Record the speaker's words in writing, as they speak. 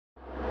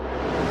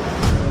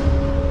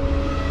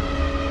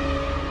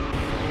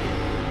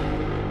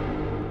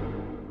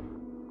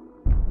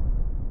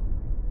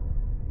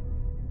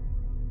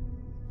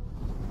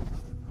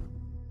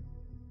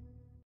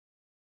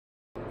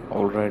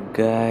Alright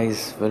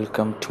guys,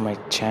 welcome to my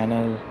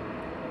channel,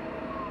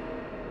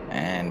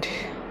 and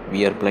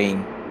we are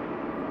playing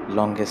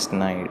Longest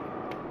Night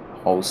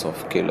House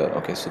of Killer.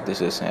 Okay, so this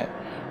is a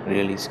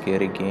really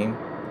scary game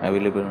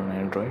available on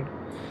Android.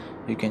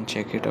 You can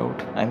check it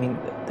out. I mean,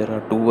 there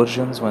are two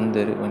versions. One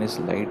is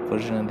light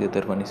version and the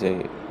other one is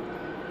a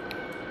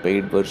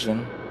paid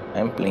version.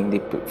 I'm playing the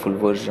full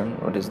version.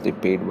 What is the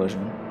paid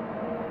version?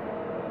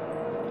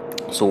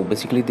 So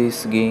basically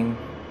this game,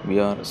 we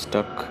are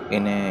stuck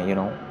in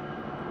a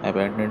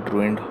abandoned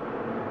ruined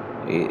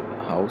a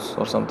house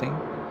or something.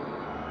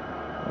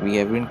 We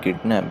have been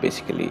kidnapped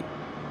basically,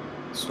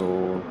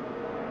 so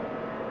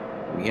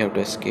we have to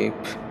escape.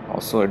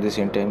 Also at the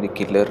same time the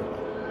killer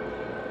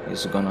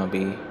is gonna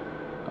be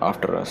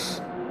after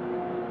us,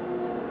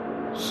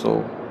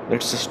 so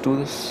let's just do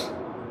this.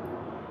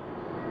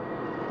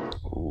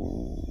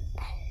 Ooh.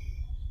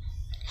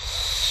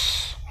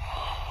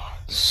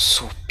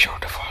 So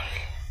beautiful,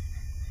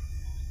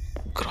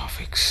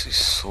 graphics is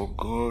so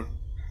good.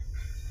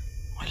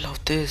 I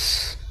love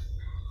this.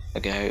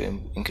 Okay, I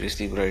increase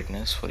the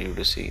brightness for you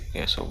to see.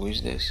 Okay, so who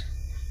is this?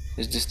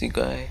 Is this the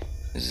guy?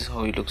 Is this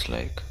how he looks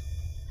like?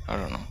 I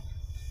don't know.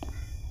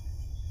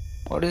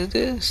 What is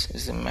this?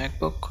 Is it a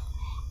MacBook?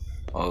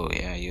 Oh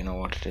yeah, you know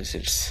what it is.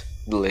 It's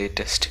the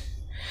latest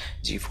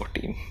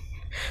G14.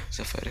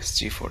 Zephyrus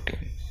G14.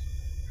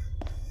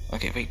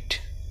 Okay, wait.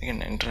 I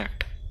can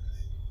interact.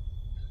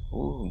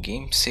 Oh,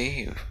 game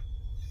save.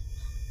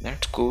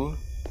 That's cool.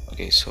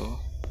 Okay, so.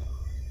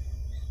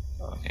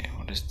 Okay,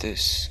 what is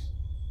this?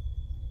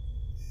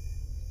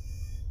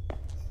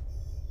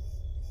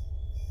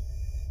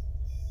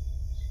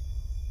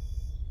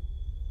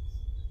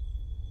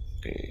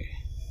 Okay.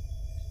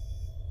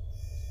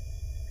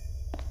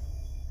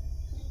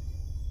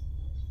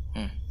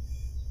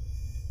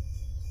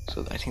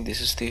 So I think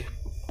this is the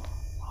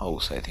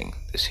house. I think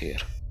this here.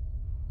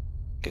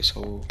 Okay,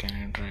 so can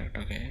I interact?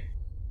 Okay.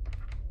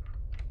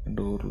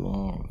 Door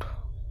locked.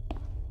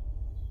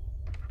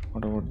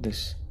 What about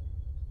this?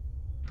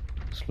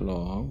 It's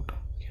locked.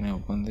 Can I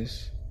open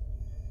this?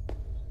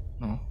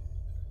 No.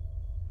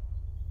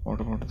 What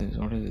about this?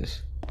 What is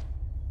this?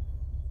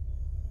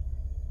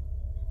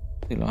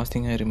 The last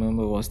thing I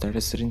remember was that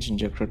a syringe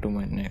injected to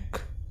my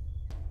neck.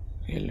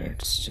 Okay,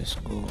 let's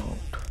just go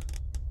out.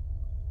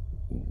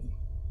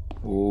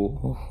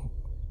 Oh.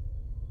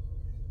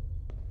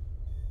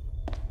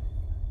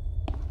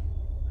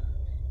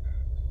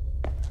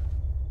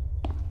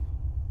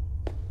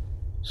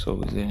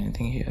 So is there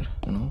anything here?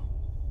 No.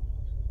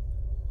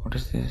 What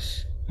is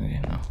this? Okay,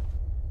 no.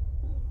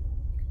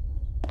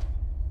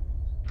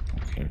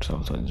 Okay, it's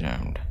also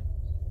jammed.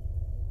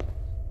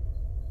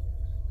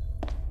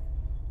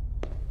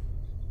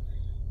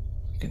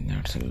 Okay,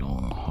 that's a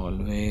long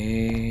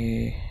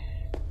hallway.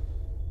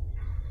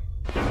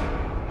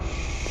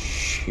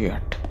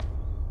 Shit.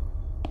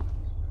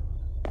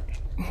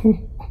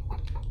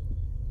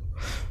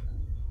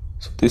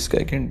 So this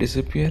guy can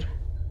disappear?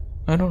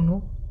 I don't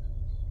know.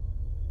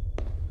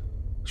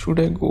 Should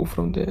I go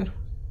from there?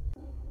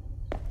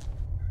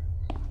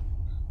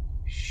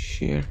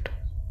 Shit.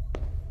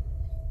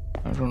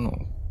 I don't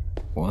know.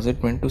 Was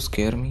it meant to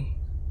scare me?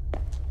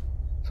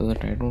 So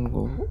that I don't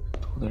go through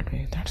that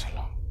way? That's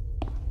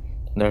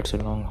a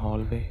long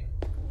hallway.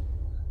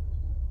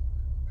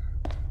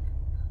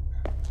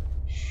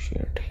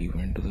 Shit, he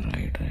went to the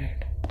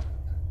right.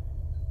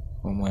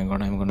 Oh my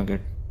god, I'm gonna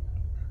get...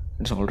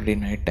 It's already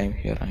night time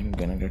here. I'm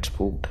gonna get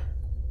spooked.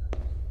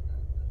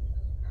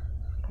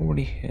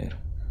 Nobody here.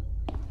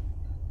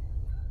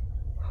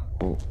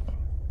 Oh.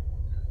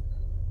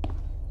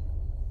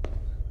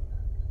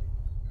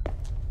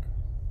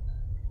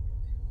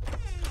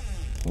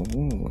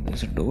 Oh,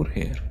 there's a door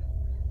here.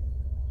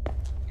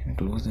 Can I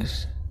close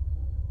this?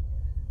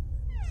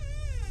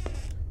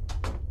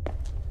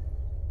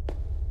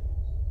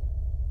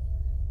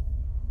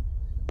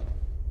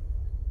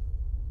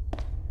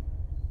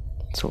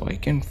 So I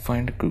can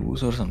find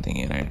clues or something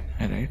here,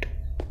 right?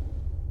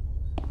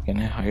 Can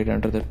I hide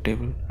under the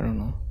table? I don't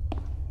know.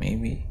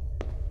 Maybe.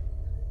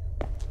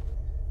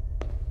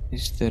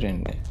 Is there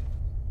any...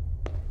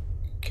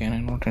 Can I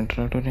not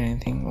interact with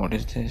anything? What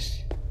is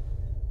this?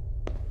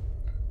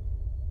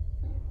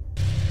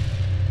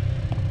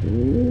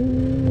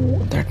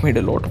 Ooh, that made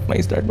a lot of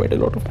noise.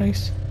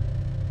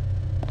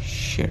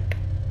 Shit.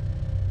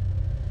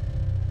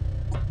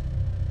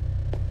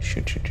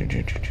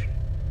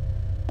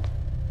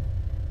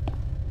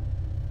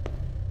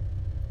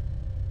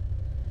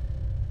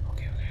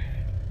 Okay.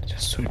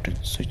 Just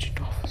switch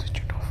it off. Okay.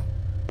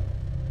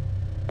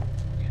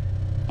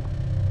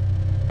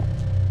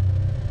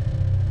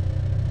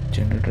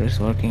 Generator is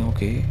working,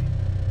 okay.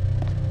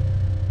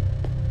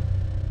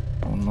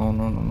 Oh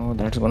no,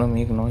 that's gonna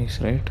make noise,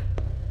 right?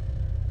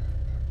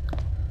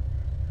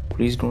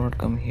 Please do not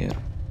come here.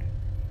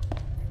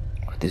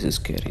 This is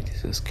scary.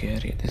 This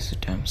is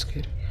damn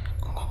scary.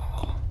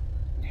 Go.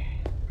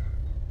 Okay.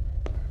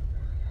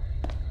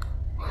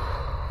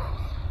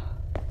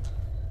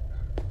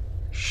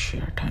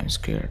 Shit, I'm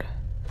scared.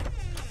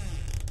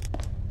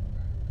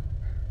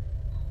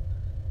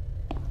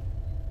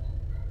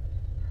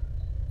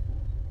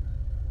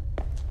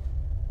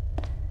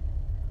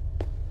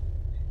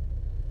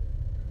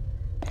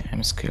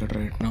 I'm scared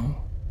right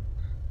now.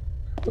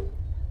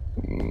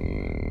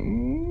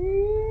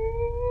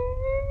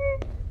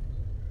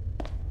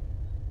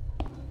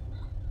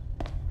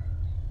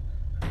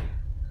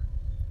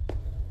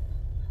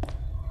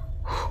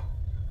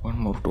 One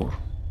more door.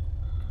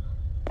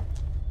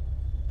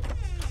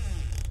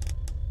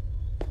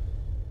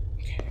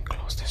 Okay,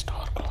 close this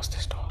door, close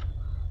this door.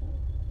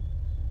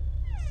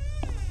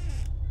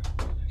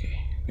 Okay,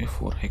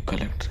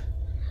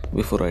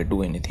 before I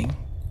do anything,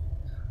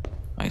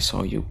 I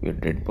saw your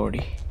dead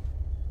body.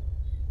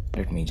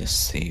 Let me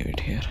just save it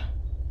here.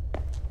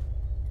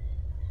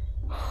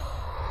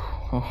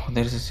 Oh,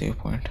 there is a save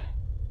point.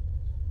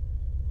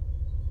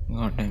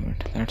 God damn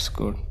it, that's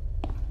good.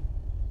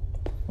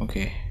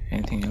 Okay,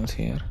 anything else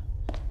here?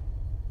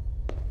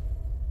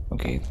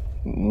 Okay,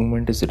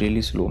 movement is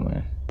really slow,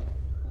 man.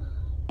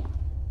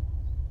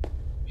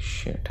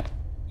 Shit.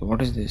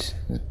 What is this?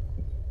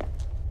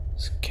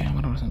 It's a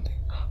camera or something?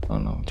 Oh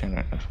no,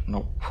 generator.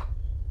 Nope.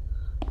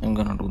 I'm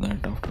gonna do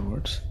that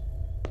afterwards.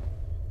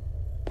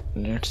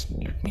 Let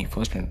me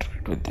first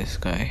interact with this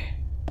guy.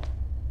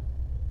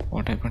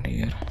 What happened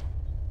here?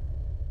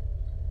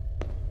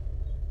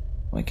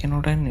 Why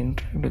cannot I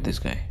interact with this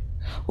guy?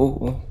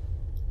 Oh,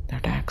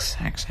 that axe.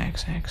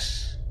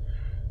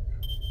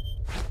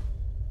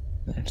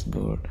 That's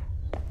good.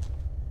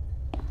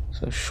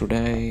 So should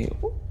I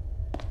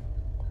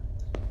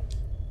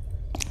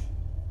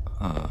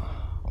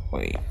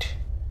wait.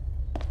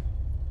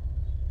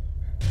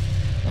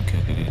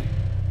 Okay.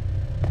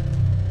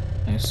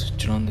 I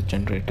switched on the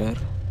generator.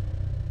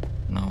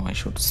 Now I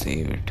should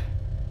save it.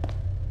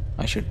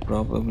 I should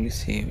probably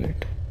save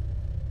it.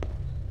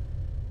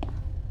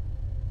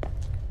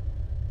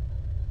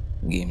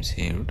 Game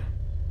saved.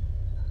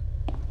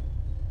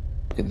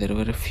 Okay, there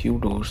were a few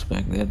doors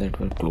back there that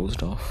were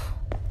closed off.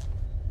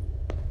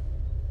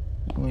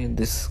 I mean,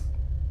 this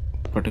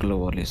particular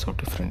wall is so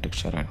different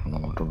texture. I don't know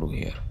what to do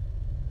here.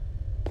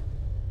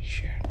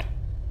 Shit.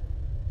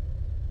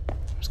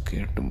 I'm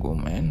scared to go,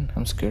 man.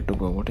 I'm scared to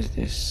go. What is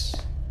this?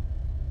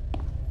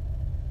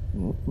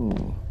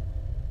 Ooh.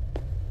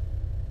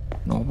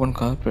 No open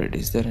carpet.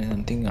 Is there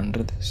anything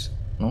under this?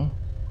 No?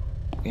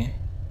 Okay.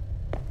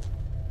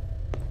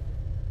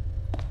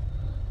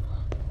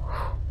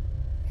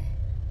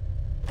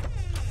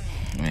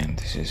 Man,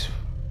 this is...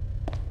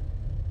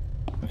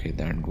 Okay,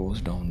 that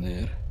goes down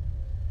there.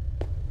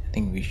 I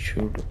think we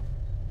should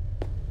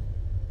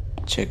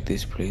check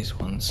this place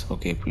once.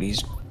 Okay,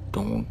 please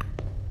don't.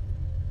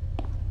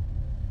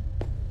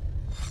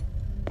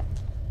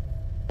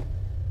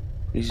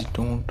 Please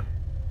don't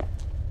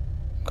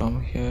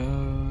come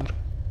here.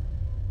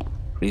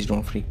 Please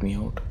don't freak me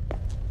out.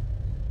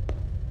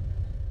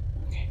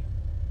 Okay.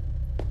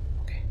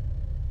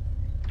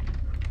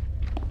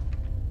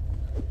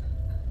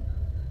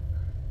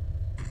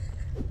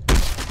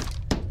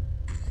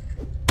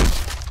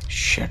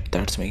 Shit,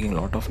 that's making a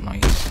lot of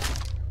noise.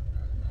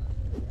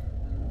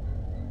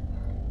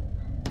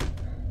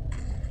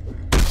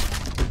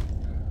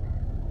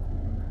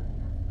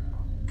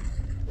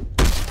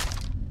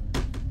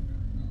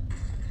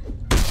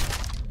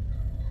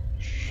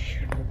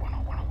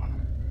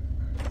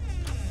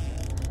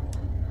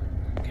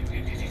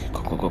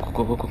 Go.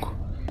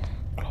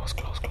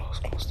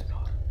 Close the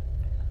door.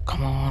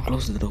 Come on,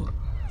 close the door.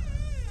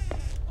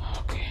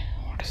 Okay,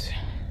 what is it?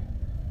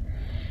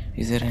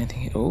 Is there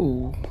anything here?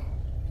 Oh,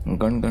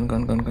 gun.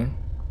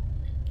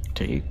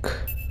 Take.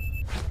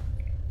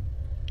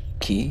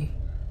 Key.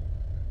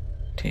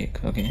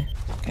 Take, okay.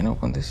 Can I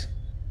open this?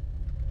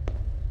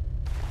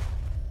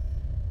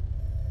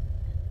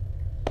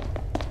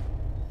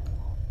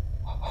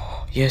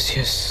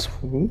 Yes.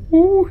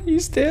 Ooh,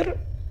 he's there.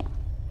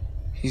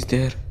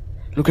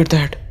 Look at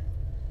that.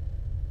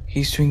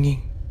 He's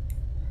swinging.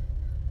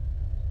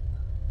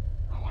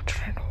 What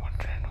should I do?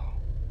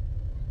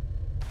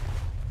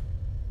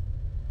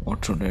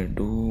 What should I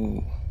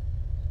do?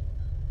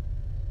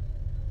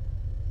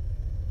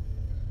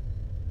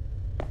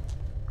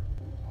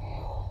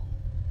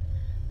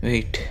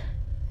 Wait.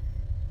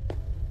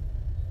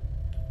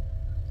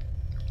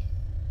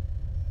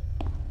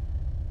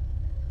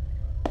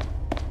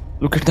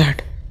 Look at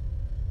that.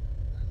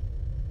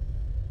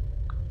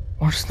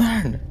 What's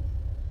that?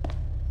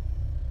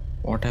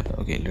 What happened?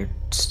 Okay,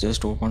 let's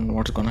just open.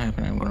 What's gonna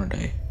happen? I'm gonna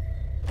die.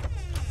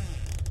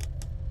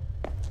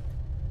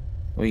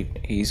 Wait,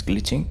 he's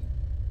glitching.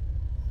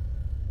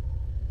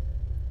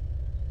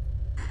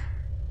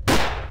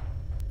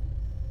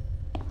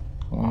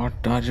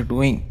 What are you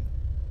doing?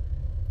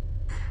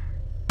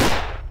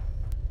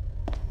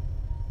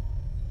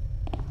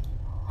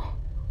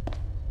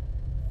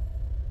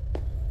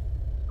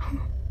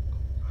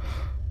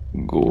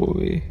 Go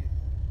away.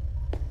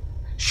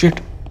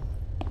 Shit.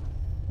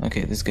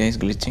 Okay, this guy is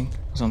glitching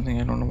or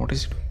something. I don't know what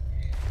is it.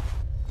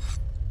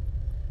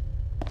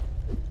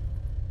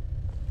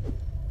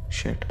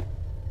 Shit.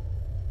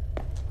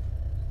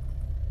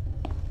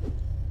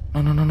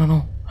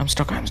 No. I'm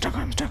stuck.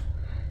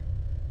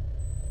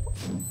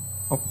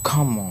 Oh,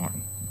 come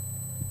on.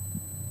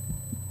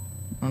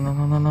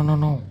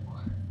 No.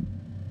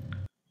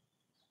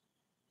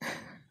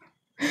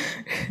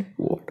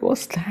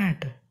 What's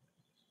that?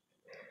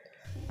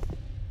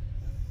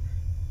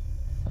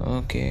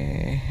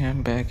 Okay,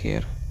 I'm back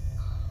here.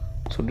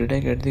 So did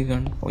I get the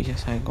gun? Oh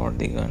yes, I got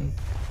the gun.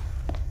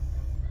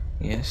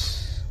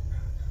 Yes.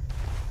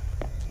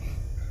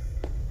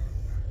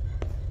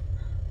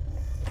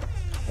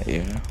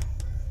 Yeah.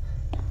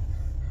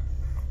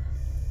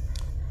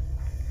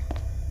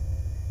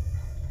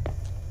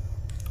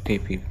 Okay,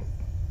 people.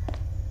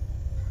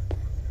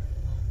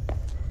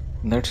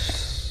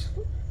 That's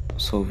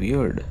so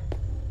weird.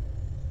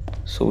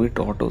 So it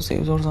auto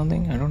saves or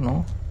something? I don't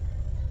know.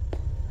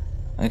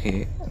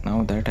 Okay,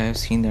 now that I have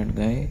seen that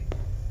guy,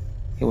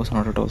 he was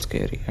not at all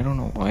scary. I don't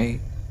know why.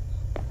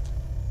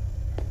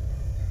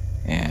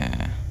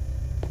 Yeah.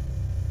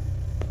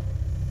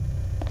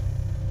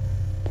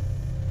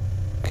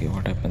 Okay,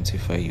 what happens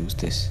if I use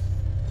this?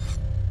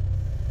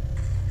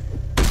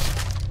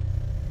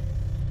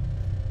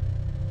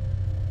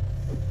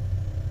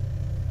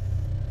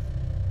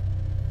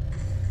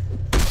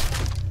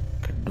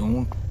 Okay,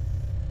 don't.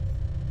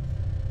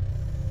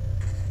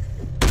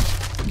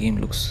 Game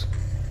looks.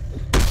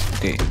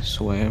 Okay,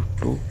 so I have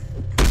to.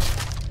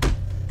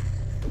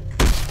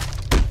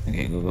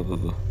 Okay, go.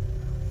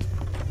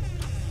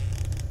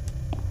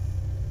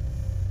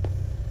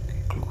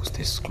 Okay, close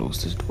this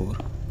door.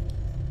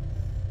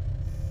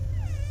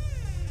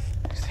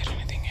 Is there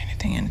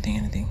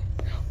anything?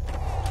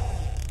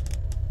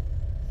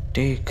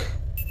 Take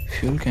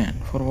fuel can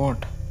for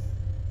what?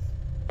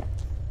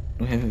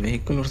 Do I have a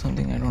vehicle or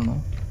something? I don't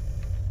know.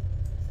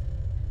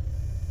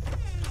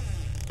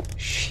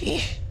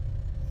 Sheesh.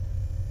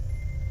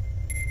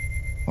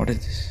 What is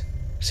this?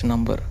 It's a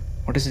number.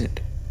 What is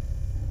it?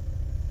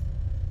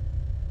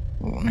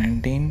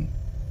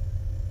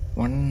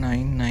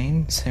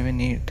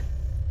 19978.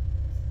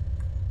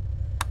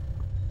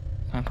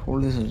 Can't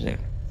hold this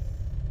subject.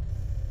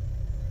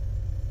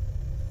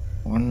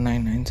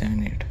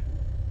 19978.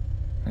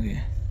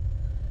 Okay.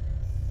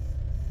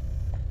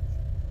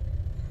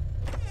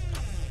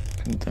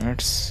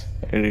 That's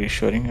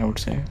reassuring, I would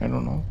say. I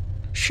don't know.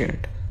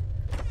 Shit.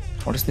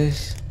 What is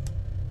this?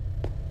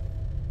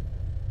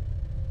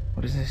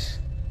 What is this?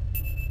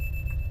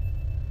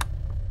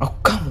 Oh,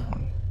 come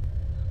on.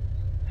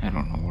 I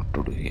don't know what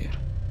to do here.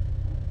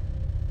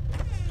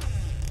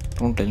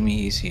 Don't tell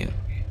me he's here.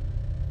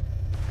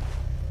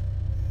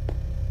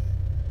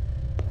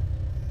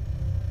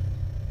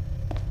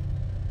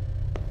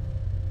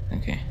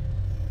 Okay.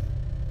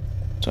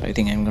 So I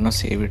think I'm gonna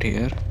save it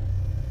here.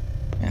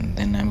 And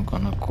then I'm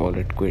gonna call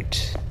it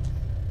quits.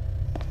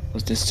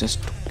 Was this just...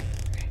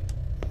 Okay.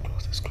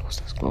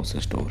 Close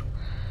this door.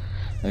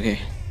 Okay.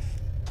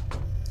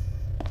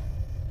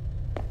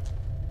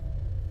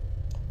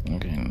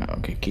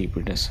 Okay, keep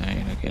it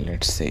aside. Okay,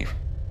 let's save.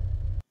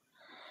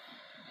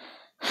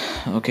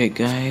 Okay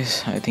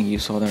guys, I think you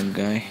saw that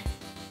guy.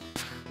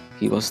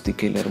 He was the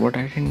killer, but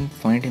I didn't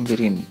find him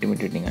very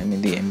intimidating. I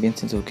mean, the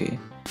ambience is okay.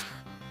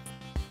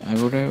 I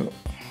would have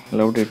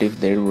loved it if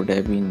there would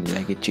have been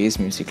like a chase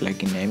music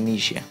like in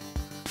Amnesia.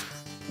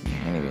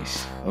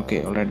 Anyways,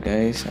 okay, alright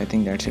guys, I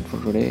think that's it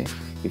for today.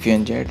 If you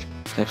enjoyed,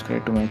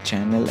 subscribe to my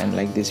channel and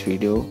like this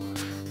video,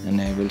 and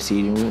I will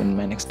see you in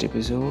my next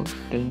episode.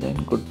 Till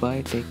then,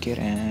 goodbye, take care,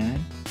 and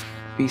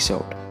peace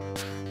out.